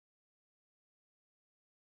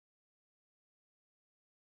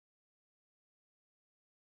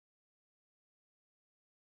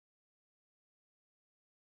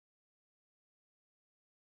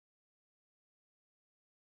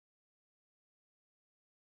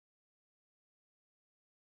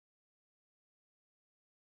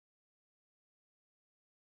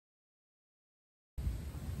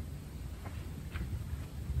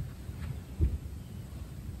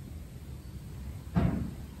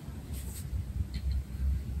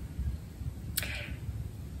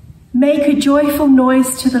Make a joyful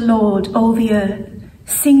noise to the Lord, all the earth.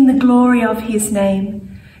 Sing the glory of his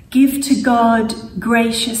name. Give to God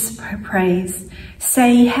gracious praise.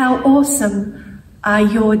 Say, how awesome are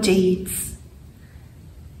your deeds.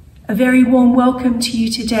 A very warm welcome to you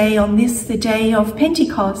today on this, the day of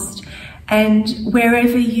Pentecost. And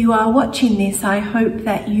wherever you are watching this, I hope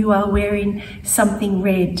that you are wearing something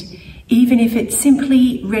red, even if it's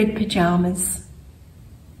simply red pajamas.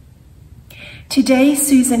 Today,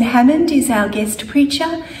 Susan Hammond is our guest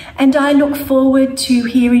preacher, and I look forward to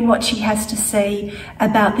hearing what she has to say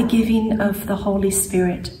about the giving of the Holy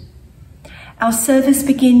Spirit. Our service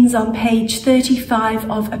begins on page 35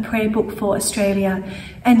 of A Prayer Book for Australia,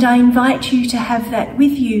 and I invite you to have that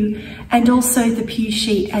with you and also the pew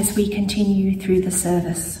sheet as we continue through the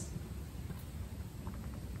service.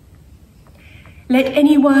 Let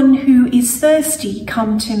anyone who is thirsty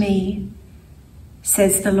come to me,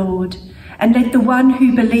 says the Lord, and let the one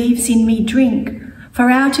who believes in me drink, for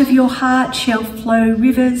out of your heart shall flow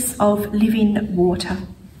rivers of living water.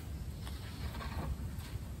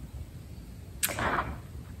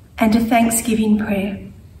 And a thanksgiving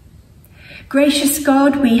prayer. Gracious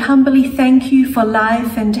God, we humbly thank you for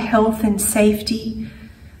life and health and safety,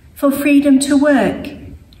 for freedom to work,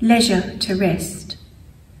 leisure to rest,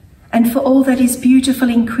 and for all that is beautiful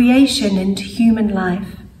in creation and human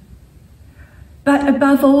life. But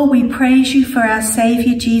above all, we praise you for our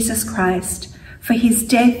Saviour Jesus Christ, for his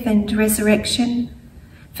death and resurrection,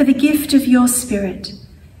 for the gift of your Spirit,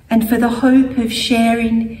 and for the hope of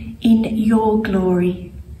sharing in your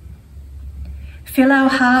glory. Fill our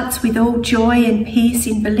hearts with all joy and peace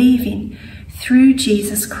in believing through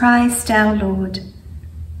Jesus Christ our Lord.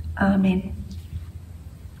 Amen.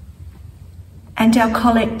 And our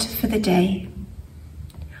collect for the day.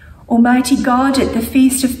 Almighty God, at the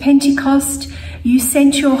feast of Pentecost, you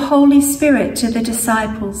sent your Holy Spirit to the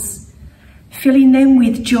disciples, filling them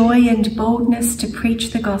with joy and boldness to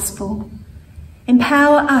preach the gospel.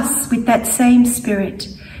 Empower us with that same Spirit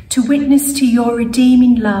to witness to your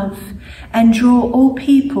redeeming love and draw all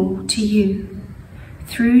people to you.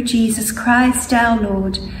 Through Jesus Christ our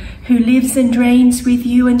Lord, who lives and reigns with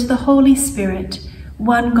you and the Holy Spirit,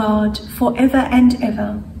 one God, forever and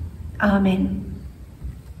ever. Amen.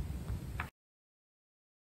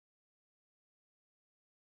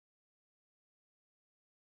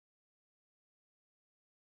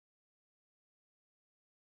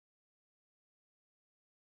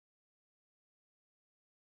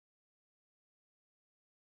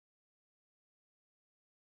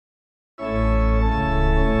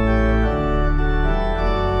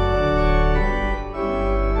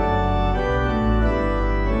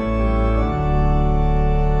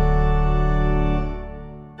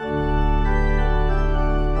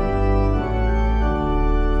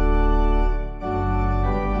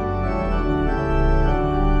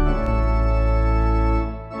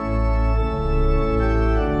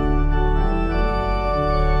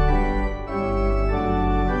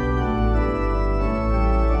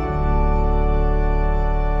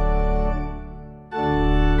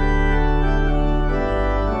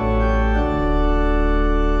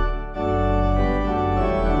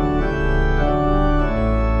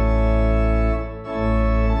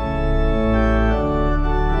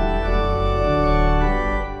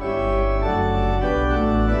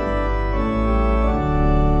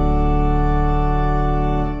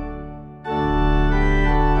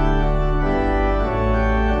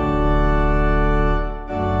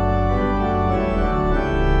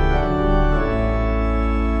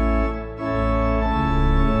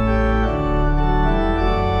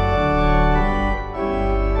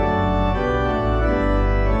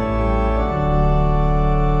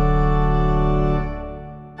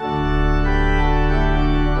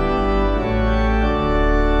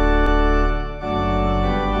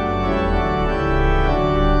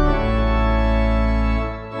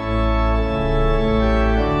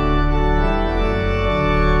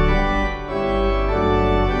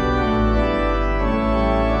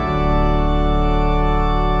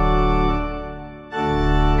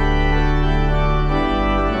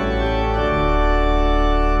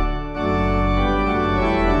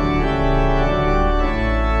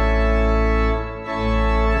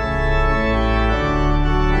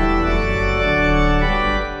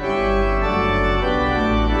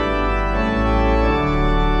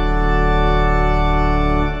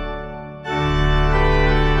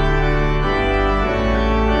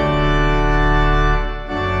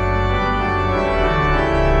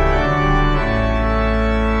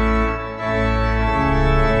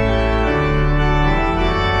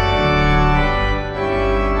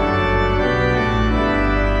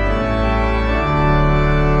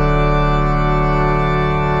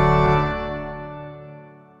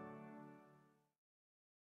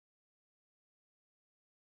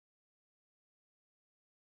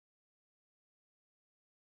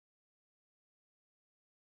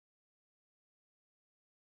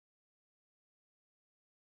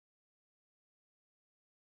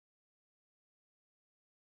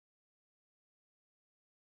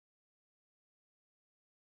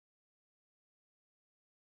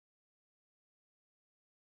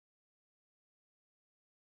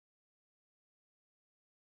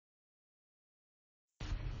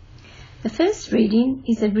 The first reading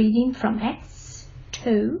is a reading from Acts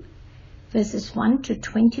 2, verses 1 to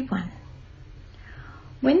 21.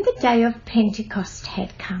 When the day of Pentecost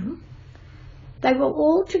had come, they were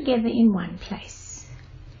all together in one place.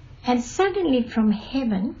 And suddenly from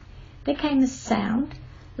heaven there came a sound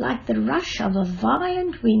like the rush of a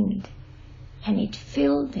violent wind, and it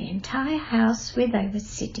filled the entire house where they were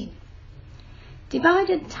sitting.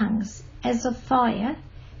 Divided tongues as of fire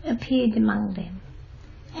appeared among them,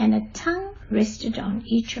 and a tongue rested on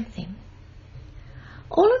each of them.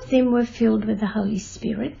 All of them were filled with the Holy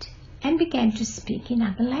Spirit and began to speak in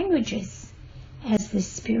other languages, as the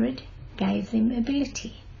Spirit gave them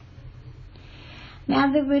ability.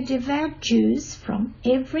 Now there were devout Jews from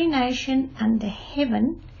every nation under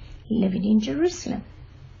heaven living in Jerusalem.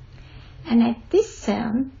 And at this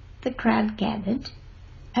sound the crowd gathered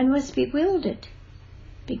and was bewildered,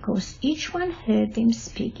 because each one heard them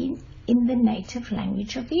speaking in the native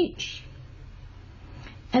language of each.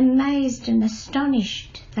 Amazed and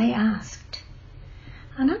astonished, they asked,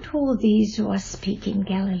 "Are not all these who are speaking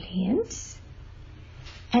Galileans?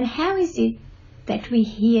 And how is it that we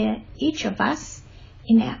hear each of us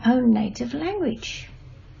in our own native language?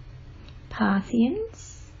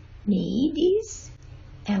 Parthians, Medes,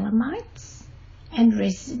 Elamites, and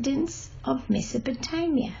residents of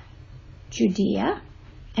Mesopotamia, Judea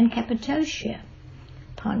and Cappadocia,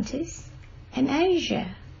 Pontus and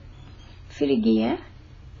Asia, Phrygia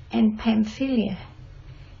and Pamphylia,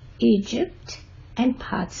 Egypt and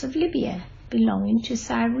parts of Libya belonging to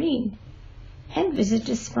Cyrene, and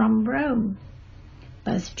visitors from Rome,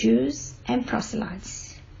 both Jews and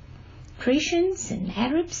proselytes, Cretians and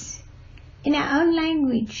Arabs. In our own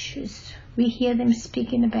languages we hear them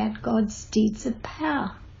speaking about God's deeds of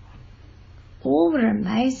power." All were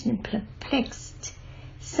amazed and perplexed,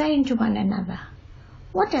 saying to one another,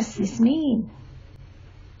 "What does this mean?"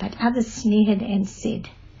 But others sneered and said,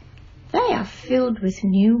 "They are filled with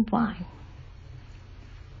new wine."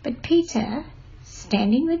 But Peter,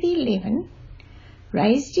 standing with the 11,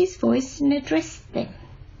 raised his voice and addressed them.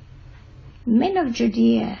 "Men of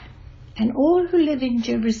Judea, and all who live in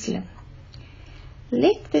Jerusalem,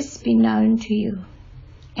 let this be known to you,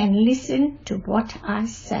 and listen to what I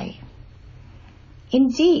say.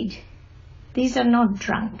 Indeed, these are not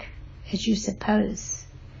drunk, as you suppose,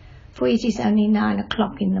 for it is only 9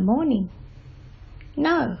 o'clock in the morning.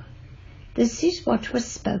 No, this is what was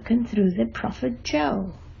spoken through the prophet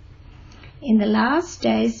Joel. In the last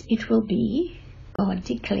days it will be, God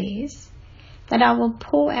declares, that I will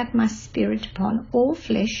pour out my Spirit upon all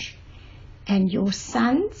flesh, and your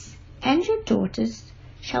sons and your daughters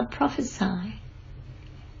shall prophesy,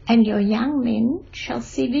 and your young men shall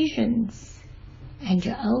see visions, and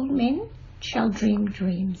your old men shall dream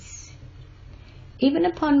dreams. Even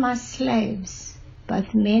upon my slaves,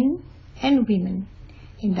 both men and women,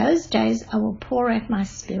 in those days I will pour out my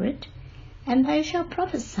Spirit, and they shall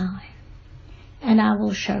prophesy. And I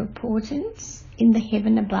will show portents in the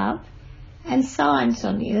heaven above, and signs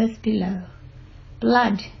on the earth below,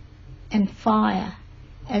 blood and fire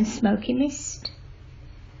and smoky mist.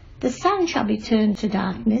 The sun shall be turned to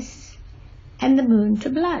darkness, and the moon to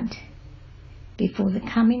blood, before the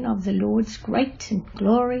coming of the Lord's great and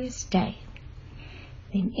glorious day.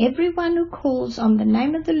 Then everyone who calls on the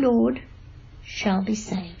name of the Lord shall be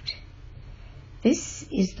saved." This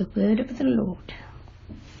is the word of the Lord.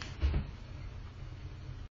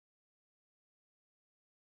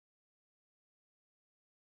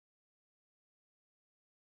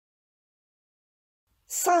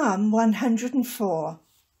 Psalm 104,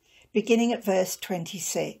 beginning at verse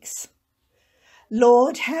 26.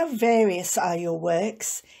 Lord, how various are your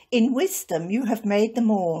works! In wisdom you have made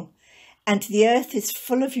them all, and the earth is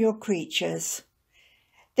full of your creatures.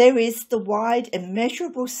 There is the wide,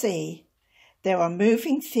 immeasurable sea. There are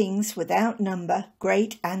moving things without number,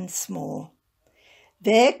 great and small.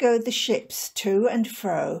 There go the ships to and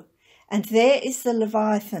fro, and there is the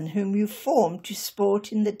Leviathan whom you formed to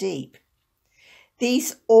sport in the deep.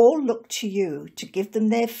 These all look to you to give them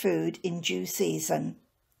their food in due season.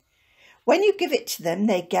 When you give it to them,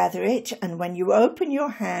 they gather it, and when you open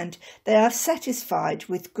your hand, they are satisfied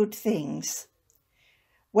with good things.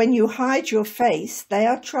 When you hide your face, they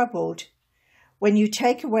are troubled. When you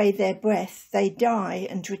take away their breath, they die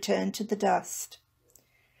and return to the dust.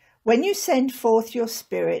 When you send forth your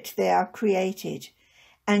Spirit, they are created,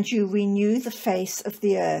 and you renew the face of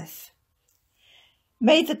the earth.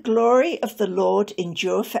 May the glory of the Lord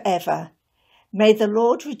endure forever. May the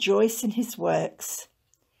Lord rejoice in his works.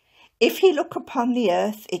 If he look upon the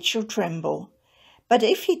earth, it shall tremble, but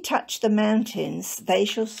if he touch the mountains, they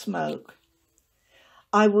shall smoke.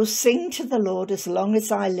 I will sing to the Lord as long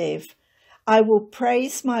as I live. I will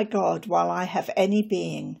praise my God while I have any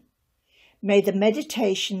being. May the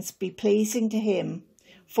meditations be pleasing to him,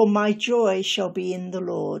 for my joy shall be in the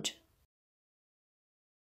Lord.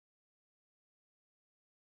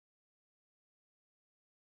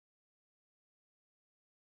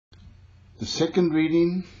 The second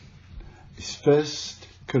reading is 1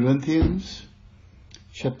 Corinthians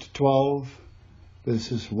chapter 12,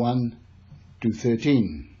 verses 1 to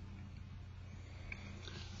 13.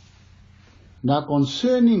 Now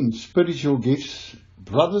concerning spiritual gifts,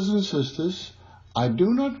 brothers and sisters, I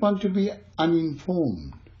do not want to be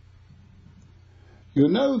uninformed. You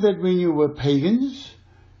know that when you were pagans,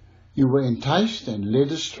 you were enticed and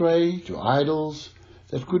led astray to idols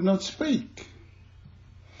that could not speak.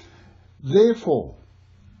 Therefore,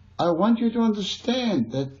 I want you to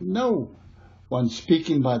understand that no one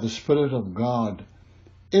speaking by the Spirit of God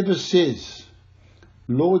ever says,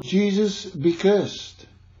 Lord Jesus, be cursed.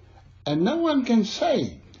 And no one can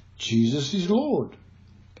say, Jesus is Lord,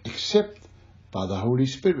 except by the Holy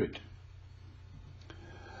Spirit.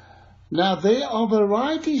 Now there are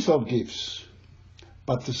varieties of gifts,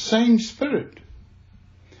 but the same Spirit.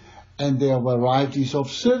 And there are varieties of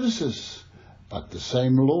services, but the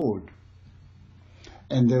same Lord.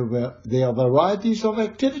 And there are varieties of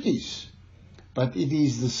activities, but it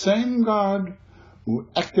is the same God who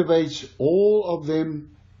activates all of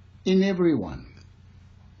them in everyone.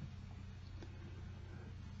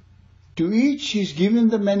 To each is given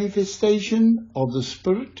the manifestation of the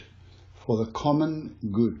Spirit for the common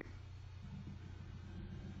good.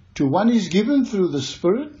 To one is given through the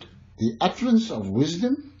Spirit the utterance of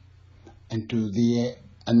wisdom, and to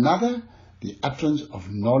another the utterance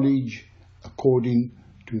of knowledge according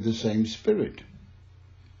to the same Spirit.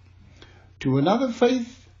 To another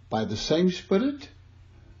faith by the same Spirit.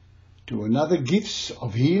 To another gifts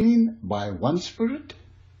of healing by one Spirit.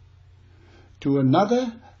 To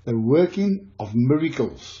another the working of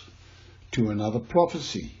miracles, to another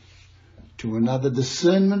prophecy, to another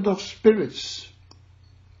discernment of spirits,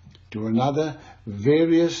 to another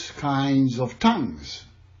various kinds of tongues,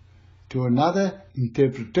 to another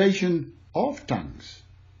interpretation of tongues.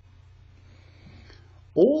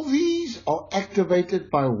 All these are activated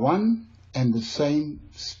by one and the same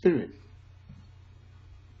Spirit,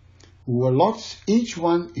 who allots each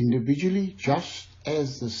one individually just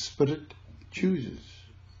as the Spirit chooses.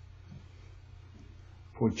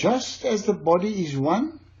 For just as the body is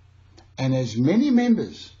one and has many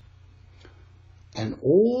members, and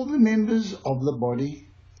all the members of the body,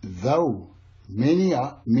 though many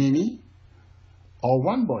are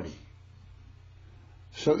one body,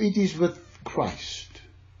 so it is with Christ.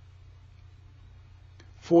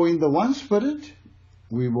 For in the one Spirit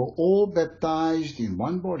we were all baptized in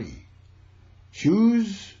one body,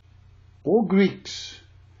 Jews or Greeks,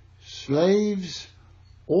 slaves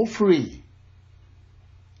or free,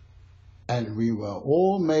 and we were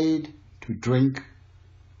all made to drink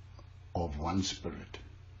of one Spirit.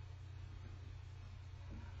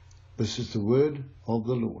 This is the word of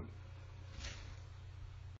the Lord.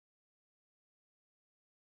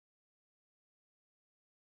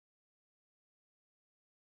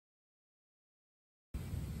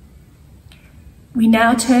 We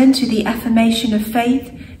now turn to the affirmation of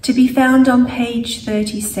faith to be found on page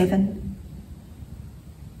 37.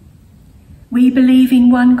 We believe in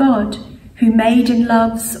one God, who made and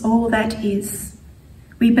loves all that is.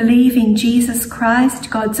 We believe in Jesus Christ,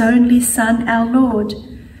 God's only Son, our Lord,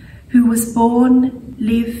 who was born,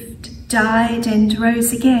 lived, died, and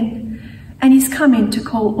rose again, and is coming to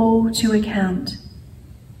call all to account.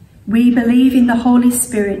 We believe in the Holy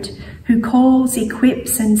Spirit, who calls,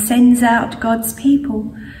 equips, and sends out God's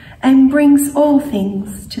people, and brings all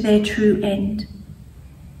things to their true end.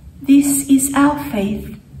 This is our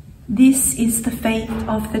faith. This is the faith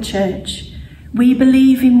of the Church. We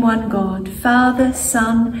believe in one God, Father,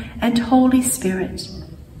 Son, and Holy Spirit.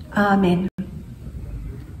 Amen.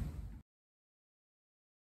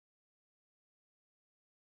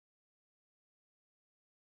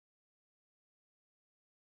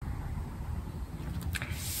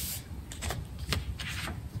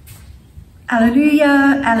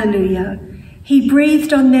 Alleluia, alleluia. He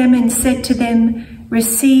breathed on them and said to them,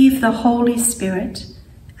 receive the Holy Spirit.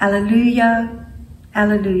 Alleluia,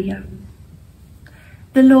 alleluia.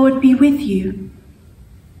 The Lord be with you.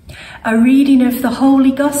 A reading of the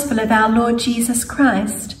Holy Gospel of our Lord Jesus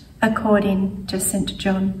Christ, according to St.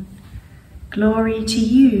 John. Glory to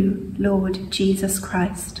you, Lord Jesus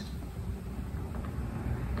Christ.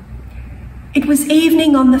 It was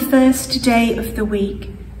evening on the first day of the week,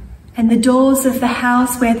 and the doors of the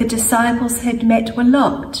house where the disciples had met were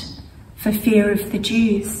locked for fear of the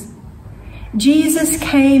Jews. Jesus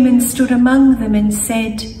came and stood among them and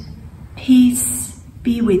said, "Peace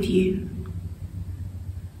be with you."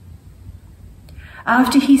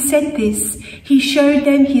 After he said this, he showed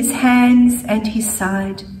them his hands and his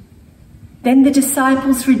side. Then the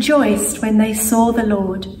disciples rejoiced when they saw the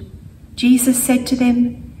Lord. Jesus said to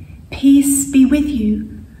them, "Peace be with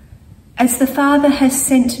you. As the Father has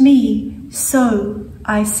sent me, so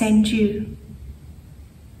I send you."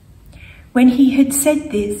 When he had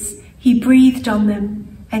said this, he breathed on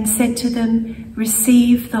them and said to them,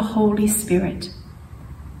 "Receive the Holy Spirit.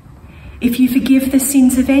 If you forgive the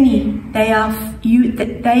sins of any, they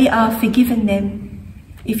are forgiven them.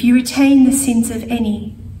 If you retain the sins of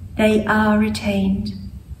any, they are retained."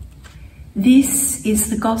 This is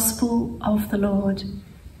the gospel of the Lord.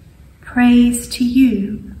 Praise to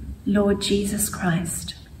you, Lord Jesus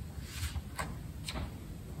Christ.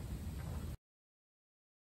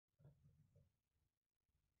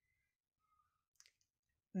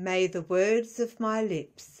 May the words of my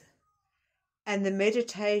lips and the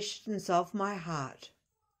meditations of my heart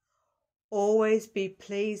always be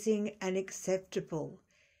pleasing and acceptable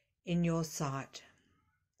in your sight,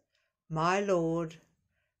 my Lord,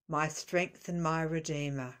 my strength and my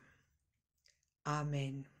Redeemer.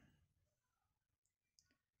 Amen.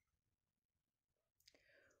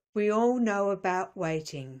 We all know about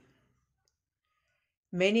waiting.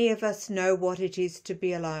 Many of us know what it is to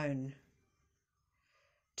be alone,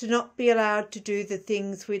 to not be allowed to do the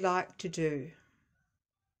things we like to do,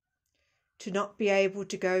 to not be able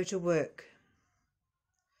to go to work,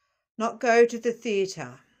 not go to the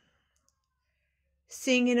theatre,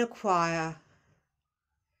 sing in a choir,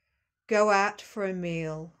 go out for a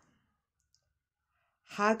meal,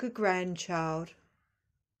 hug a grandchild,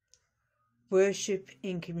 worship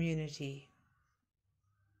in community.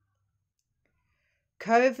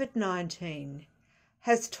 COVID-19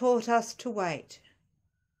 has taught us to wait,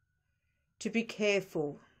 to be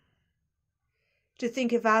careful, to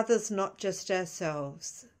think of others, not just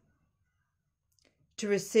ourselves, to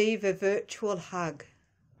receive a virtual hug,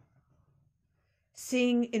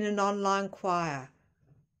 sing in an online choir,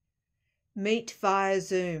 meet via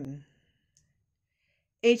Zoom,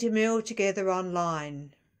 eat a meal together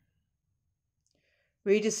online,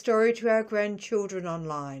 read a story to our grandchildren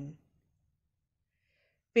online,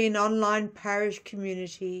 be an online parish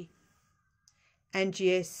community, and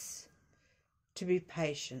yes, to be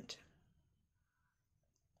patient.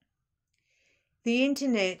 The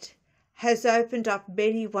internet has opened up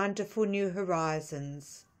many wonderful new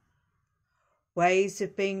horizons, ways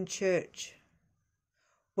of being church,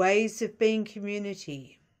 ways of being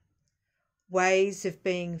community, ways of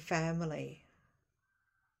being family.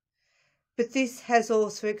 But this has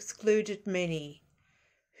also excluded many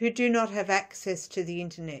who do not have access to the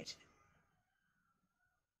internet.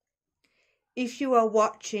 If you are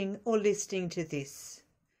watching or listening to this,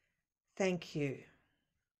 thank you.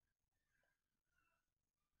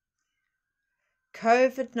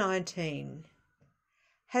 COVID-19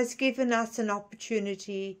 has given us an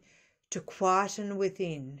opportunity to quieten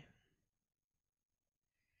within,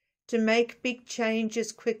 to make big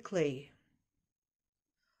changes quickly,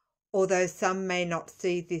 although some may not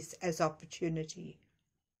see this as opportunity,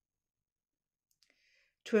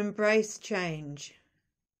 to embrace change,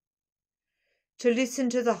 to listen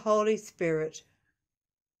to the Holy Spirit,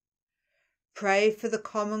 pray for the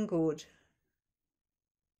common good,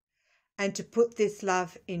 and to put this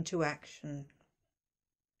love into action.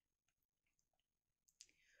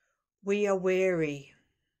 We are wary.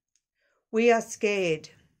 We are scared.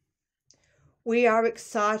 We are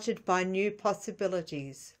excited by new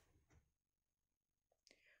possibilities.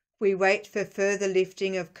 We wait for further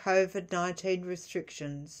lifting of COVID-19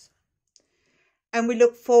 restrictions, and we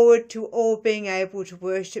look forward to all being able to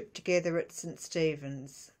worship together at St.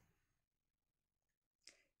 Stephen's,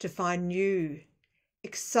 to find new,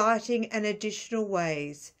 exciting and additional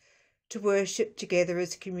ways to worship together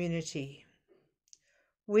as community.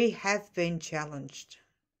 We have been challenged.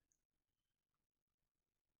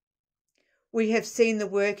 We have seen the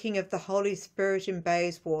working of the Holy Spirit in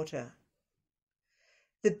Bayswater.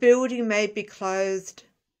 The building may be closed,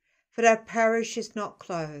 but our parish is not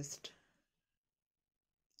closed.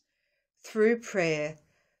 Through prayer,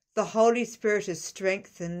 the Holy Spirit has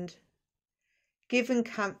strengthened, given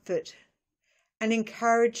comfort, and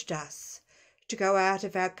encouraged us to go out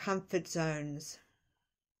of our comfort zones.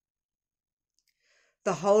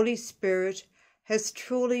 The Holy Spirit has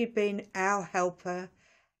truly been our helper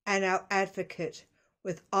and our advocate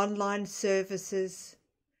with online services,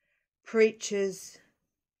 preachers,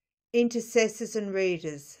 intercessors and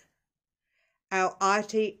readers, our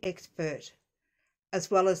IT expert, as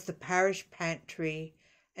well as the parish pantry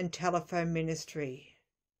and telephone ministry,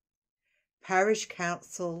 parish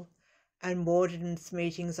council and wardens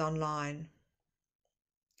meetings online.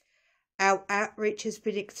 Our outreach has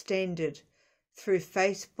been extended through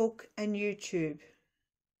Facebook and YouTube.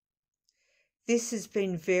 This has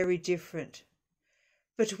been very different,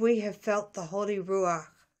 but we have felt the Holy Ruach,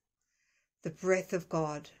 the breath of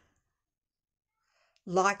God.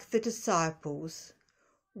 Like the disciples,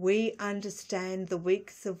 we understand the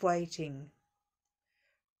weeks of waiting,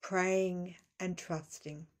 praying and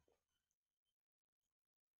trusting.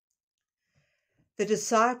 The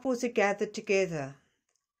disciples are gathered together.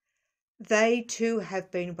 They too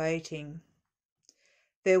have been waiting.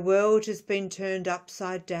 Their world has been turned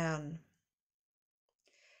upside down.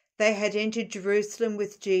 They had entered Jerusalem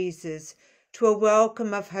with Jesus to a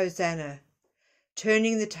welcome of Hosanna,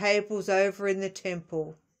 turning the tables over in the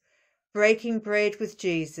temple, breaking bread with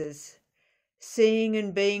Jesus, seeing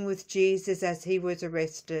and being with Jesus as he was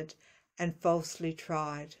arrested and falsely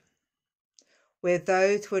tried, where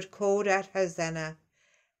those who had called out Hosanna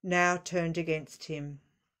now turned against him.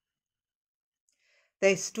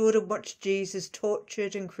 They stood and watched Jesus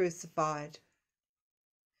tortured and crucified.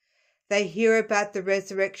 They hear about the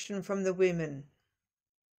resurrection from the women,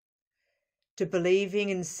 to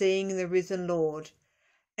believing and seeing the risen Lord,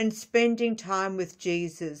 and spending time with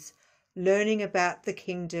Jesus, learning about the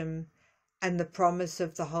kingdom and the promise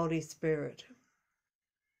of the Holy Spirit.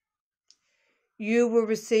 You will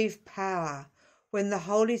receive power when the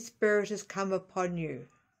Holy Spirit has come upon you,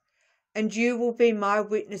 and you will be my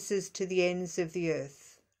witnesses to the ends of the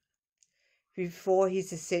earth, before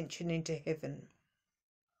his ascension into heaven.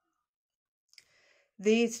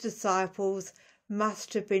 These disciples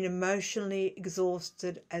must have been emotionally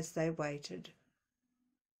exhausted as they waited.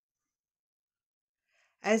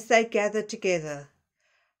 As they gathered together,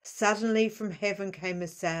 suddenly from heaven came a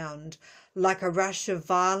sound like a rush of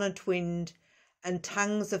violent wind, and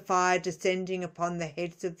tongues of fire descending upon the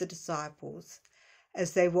heads of the disciples,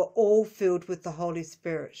 as they were all filled with the Holy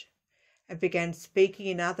Spirit, and began speaking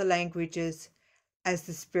in other languages as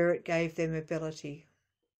the Spirit gave them ability.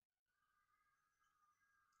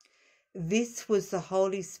 This was the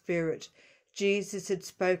Holy Spirit Jesus had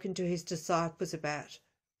spoken to his disciples about.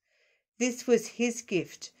 This was his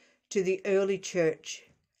gift to the early church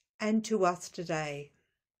and to us today.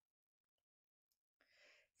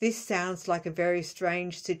 This sounds like a very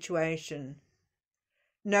strange situation.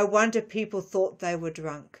 No wonder people thought they were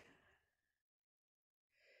drunk.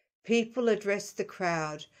 People addressed the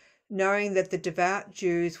crowd, knowing that the devout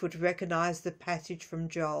Jews would recognize the passage from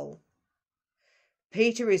Joel.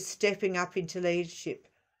 Peter is stepping up into leadership.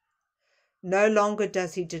 No longer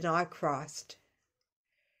does he deny Christ.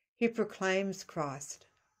 He proclaims Christ.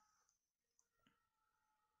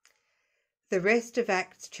 The rest of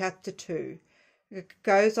Acts chapter 2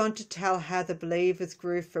 goes on to tell how the believers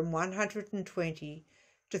grew from 120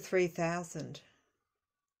 to 3,000.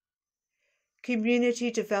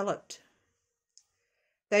 Community developed.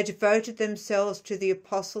 They devoted themselves to the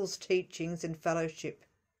apostles' teachings and fellowship,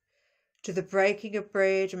 to the breaking of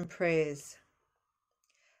bread and prayers.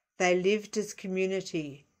 They lived as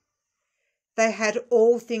community. They had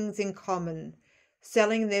all things in common,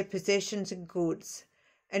 selling their possessions and goods,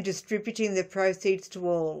 and distributing the proceeds to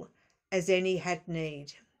all, as any had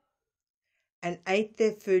need, and ate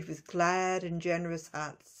their food with glad and generous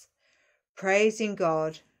hearts, praising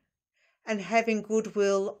God and having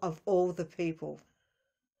goodwill of all the people.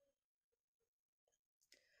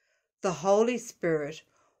 The Holy Spirit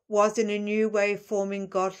was in a new way forming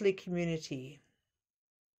godly community,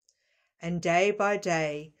 and day by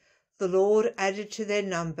day the Lord added to their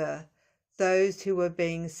number those who were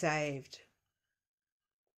being saved.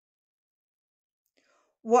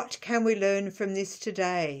 What can we learn from this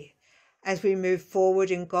today as we move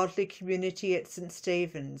forward in godly community at St.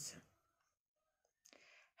 Stephen's?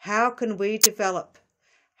 How can we develop?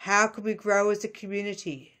 How can we grow as a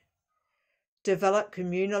community? Develop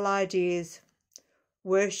communal ideas,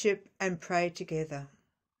 worship and pray together.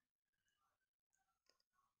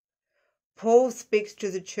 Paul speaks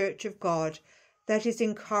to the Church of God that is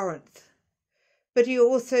in Corinth, but he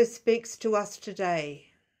also speaks to us today.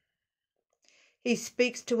 He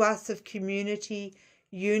speaks to us of community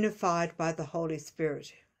unified by the Holy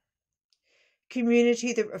Spirit.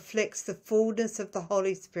 Community that reflects the fullness of the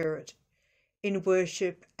Holy Spirit in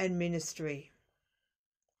worship and ministry.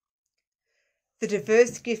 The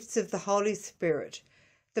diverse gifts of the Holy Spirit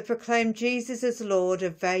that proclaim Jesus as Lord are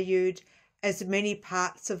valued as many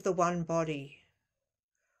parts of the one body.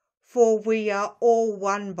 For we are all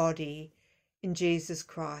one body in Jesus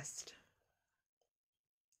Christ.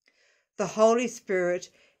 The Holy Spirit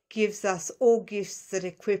gives us all gifts that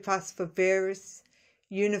equip us for various,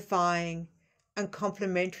 unifying and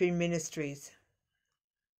complementary ministries.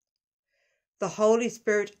 The Holy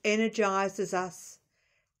Spirit energizes us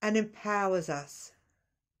and empowers us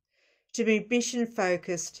to be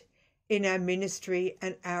mission-focused in our ministry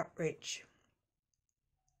and outreach.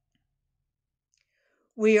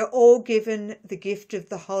 We are all given the gift of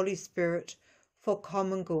the Holy Spirit for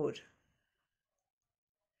common good.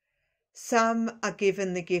 Some are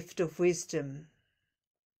given the gift of wisdom,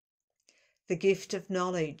 the gift of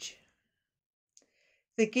knowledge,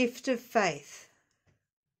 the gift of faith,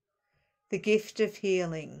 the gift of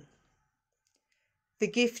healing, the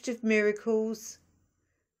gift of miracles,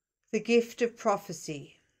 the gift of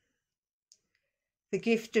prophecy, the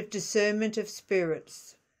gift of discernment of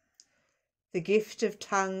spirits, the gift of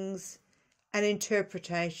tongues and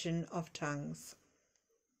interpretation of tongues.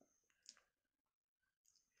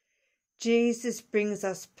 Jesus brings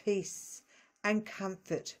us peace and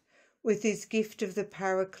comfort with his gift of the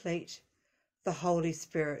Paraclete, the Holy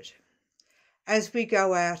Spirit, as we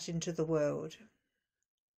go out into the world.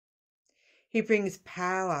 He brings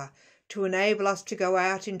power to enable us to go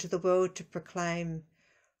out into the world to proclaim,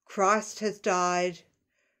 Christ has died,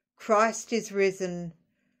 Christ is risen,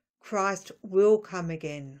 Christ will come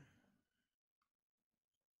again.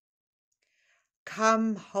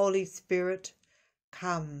 Come, Holy Spirit,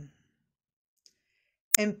 come.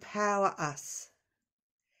 Empower us,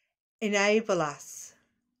 enable us,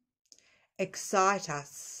 excite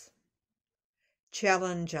us,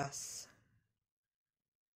 challenge us.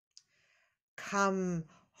 Come,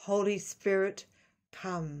 Holy Spirit,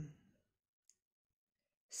 come.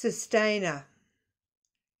 Sustainer,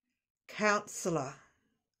 Counselor,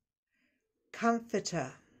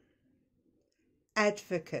 Comforter,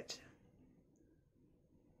 Advocate.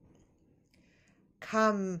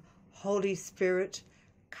 Come, Holy Spirit,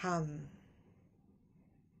 come.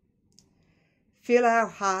 Fill our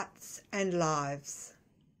hearts and lives.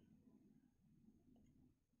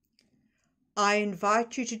 I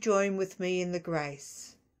invite you to join with me in the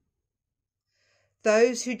grace.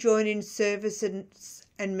 Those who join in services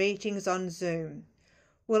and meetings on Zoom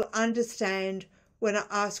will understand when I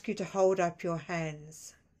ask you to hold up your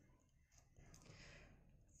hands.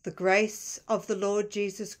 The grace of the Lord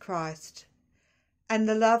Jesus Christ and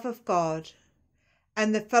the love of God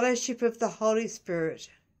and the fellowship of the Holy Spirit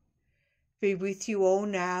be with you all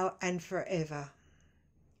now and forever.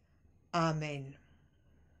 Amen.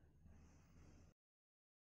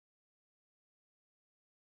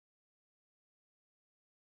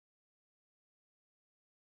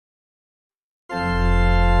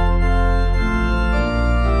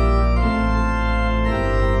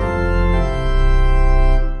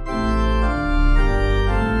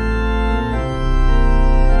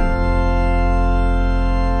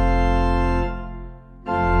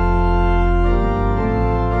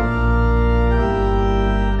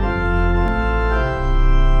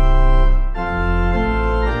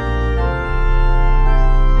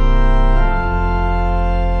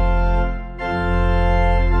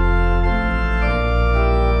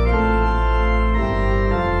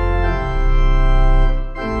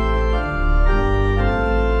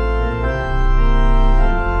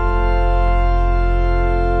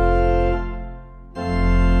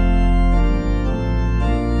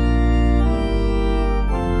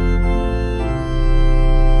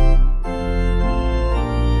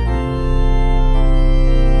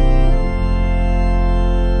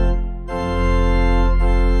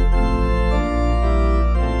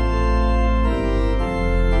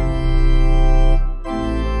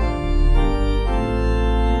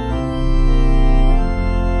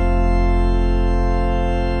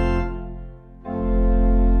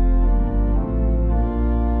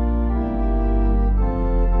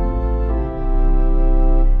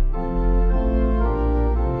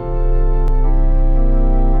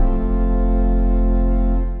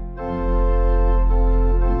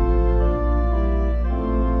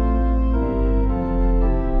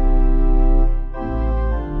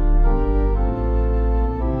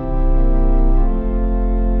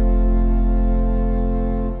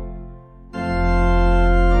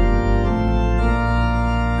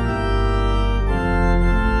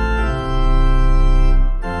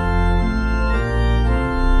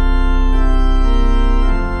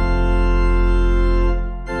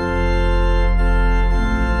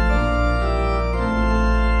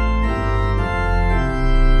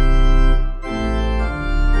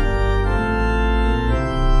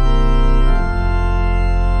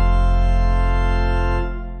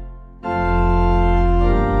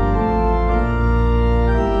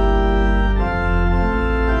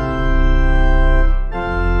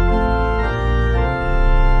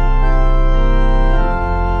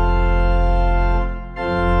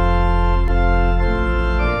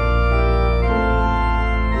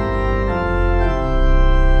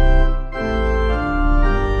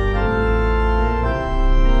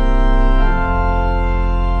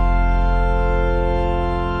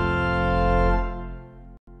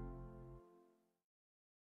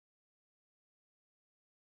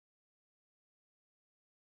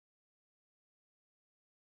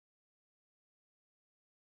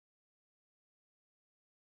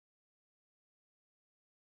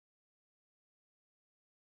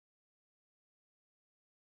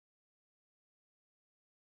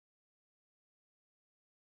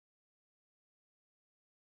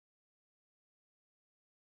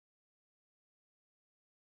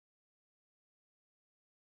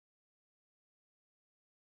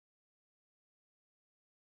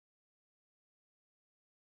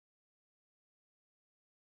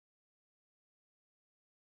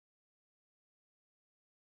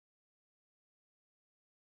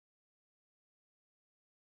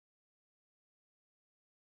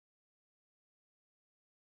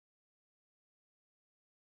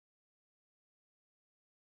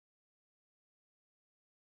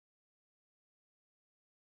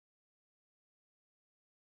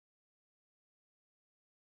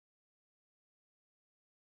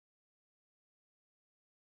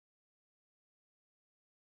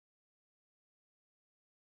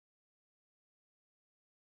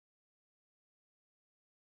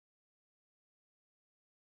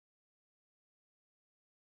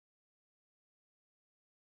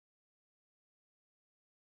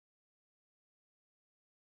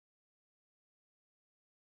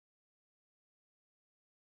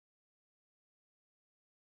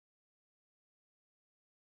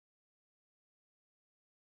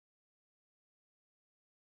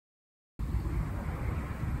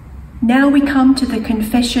 Now we come to the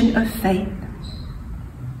confession of faith.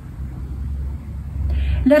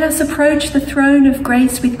 Let us approach the throne of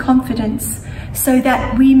grace with confidence, so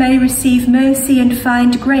that we may receive mercy and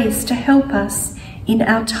find grace to help us in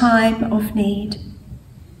our time of need.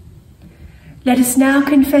 Let us now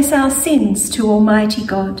confess our sins to Almighty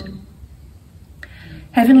God.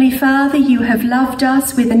 Heavenly Father, you have loved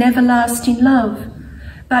us with an everlasting love,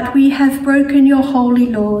 but we have broken your holy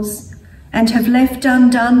laws and have left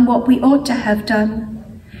undone what we ought to have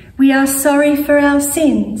done. We are sorry for our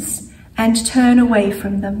sins and turn away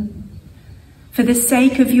from them. For the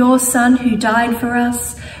sake of your Son who died for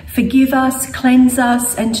us, forgive us, cleanse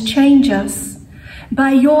us, and change us.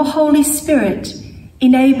 By your Holy Spirit,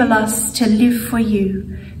 enable us to live for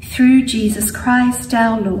you, through Jesus Christ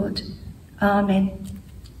our Lord. Amen.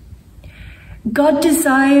 God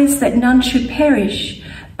desires that none should perish,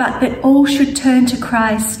 but that all should turn to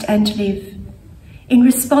Christ and live. In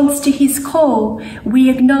response to his call, we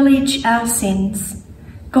acknowledge our sins.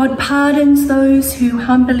 God pardons those who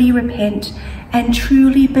humbly repent and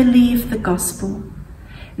truly believe the gospel.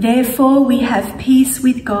 Therefore, we have peace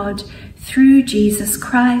with God through Jesus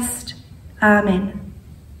Christ. Amen.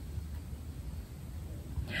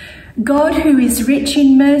 God, who is rich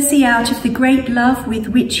in mercy out of the great love with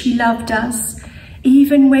which he loved us,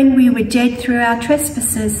 even when we were dead through our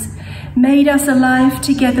trespasses, made us alive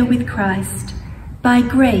together with Christ. By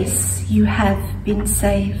grace you have been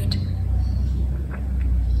saved.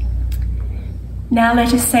 Now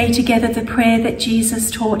let us say together the prayer that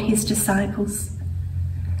Jesus taught his disciples.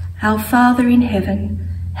 Our Father in heaven,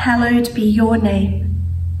 hallowed be your name.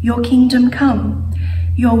 Your kingdom come.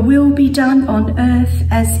 Your will be done on earth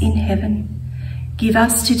as in heaven. Give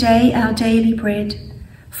us today our daily bread.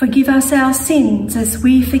 Forgive us our sins as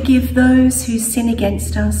we forgive those who sin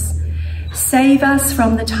against us. Save us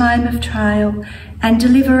from the time of trial and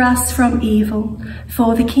deliver us from evil.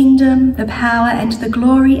 For the kingdom, the power, and the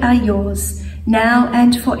glory are yours, now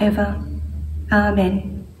and forever.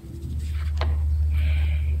 Amen.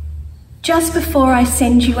 Just before I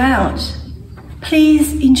send you out,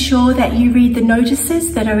 please ensure that you read the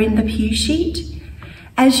notices that are in the pew sheet.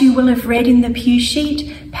 As you will have read in the pew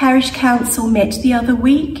sheet, Parish Council met the other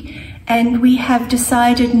week and we have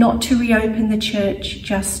decided not to reopen the church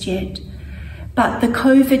just yet. But the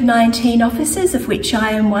COVID-19 officers, of which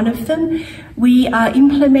I am one of them, we are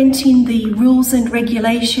implementing the rules and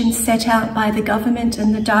regulations set out by the government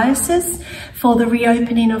and the diocese for the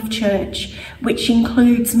reopening of church, which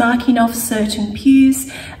includes marking off certain pews,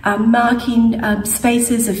 marking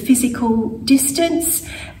spaces of physical distance,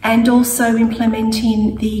 and also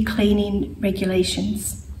implementing the cleaning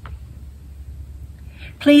regulations.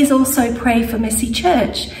 Please also pray for Mercy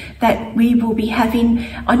Church that we will be having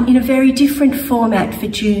in a very different format for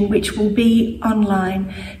June, which will be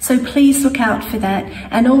online. So please look out for that.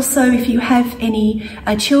 And also, if you have any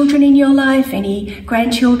children in your life, any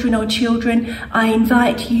grandchildren or children, I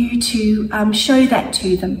invite you to show that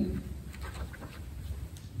to them.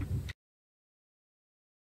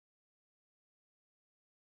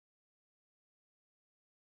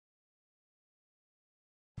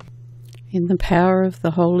 In the power of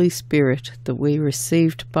the Holy Spirit that we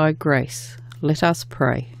received by grace, let us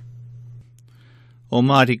pray.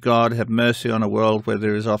 Almighty God, have mercy on a world where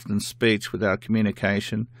there is often speech without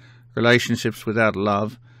communication, relationships without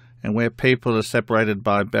love, and where people are separated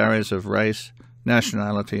by barriers of race,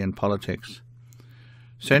 nationality, and politics.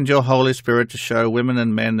 Send your Holy Spirit to show women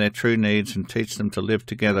and men their true needs and teach them to live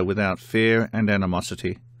together without fear and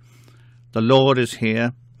animosity. The Lord is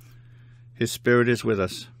here. His Spirit is with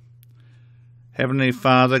us. Heavenly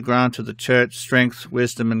Father, grant to the Church strength,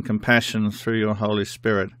 wisdom, and compassion through your Holy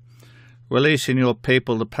Spirit. Release in your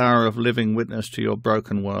people the power of living witness to your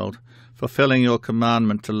broken world, fulfilling your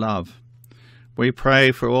commandment to love. We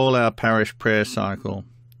pray for all our parish prayer cycle.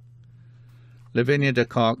 Lavinia de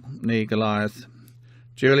Kock, nee Goliath,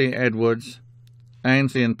 Julie Edwards,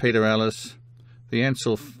 Ainsley and Peter Ellis, the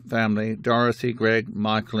Ensel family, Dorothy, Greg,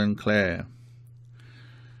 Michael and Claire.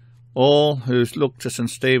 All who look to St.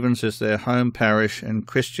 Stephen's as their home parish, and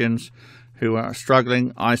Christians who are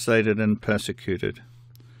struggling, isolated and persecuted.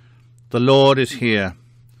 The Lord is here.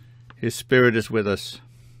 His Spirit is with us.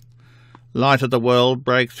 Light of the world,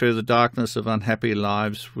 break through the darkness of unhappy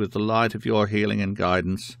lives with the light of your healing and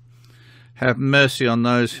guidance. Have mercy on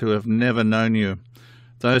those who have never known you,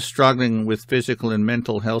 those struggling with physical and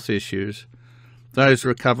mental health issues, those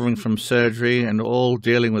recovering from surgery, and all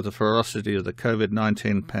dealing with the ferocity of the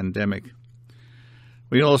COVID-19 pandemic.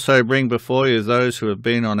 We also bring before you those who have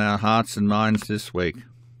been on our hearts and minds this week.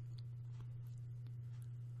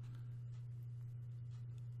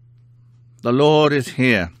 The Lord is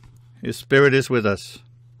here. His Spirit is with us.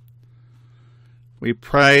 We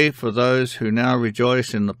pray for those who now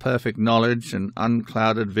rejoice in the perfect knowledge and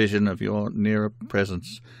unclouded vision of your nearer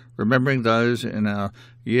presence, remembering those in our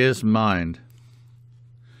year's mind.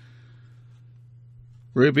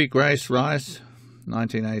 Ruby Grace Rice,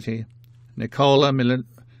 1980. Nikola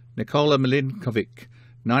Milinkovic,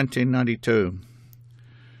 1992.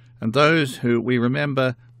 And those who we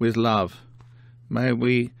remember with love, may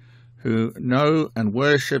we who know and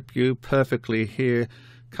worship you perfectly here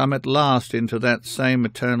come at last into that same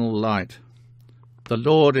eternal light. The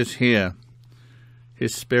Lord is here.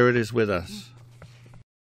 His Spirit is with us.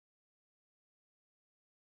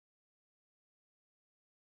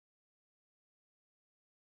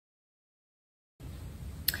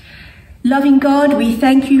 Loving God, we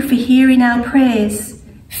thank you for hearing our prayers,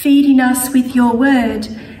 feeding us with your word,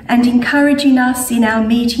 and encouraging us in our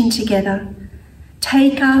meeting together.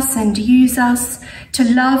 Take us and use us to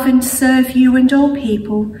love and serve you and all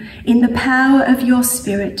people in the power of your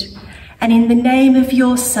Spirit, and in the name of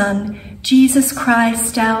your Son, Jesus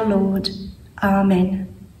Christ our Lord.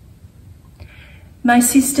 Amen. My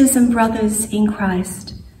sisters and brothers in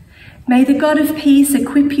Christ, may the God of peace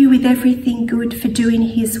equip you with everything good for doing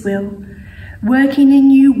his will, working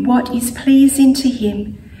in you what is pleasing to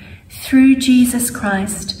him, through Jesus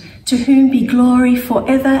Christ, to whom be glory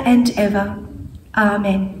forever and ever.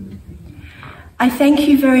 Amen. I thank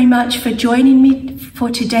you very much for joining me for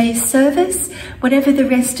today's service. Whatever the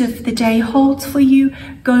rest of the day holds for you,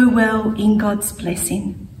 go well in God's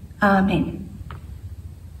blessing. Amen.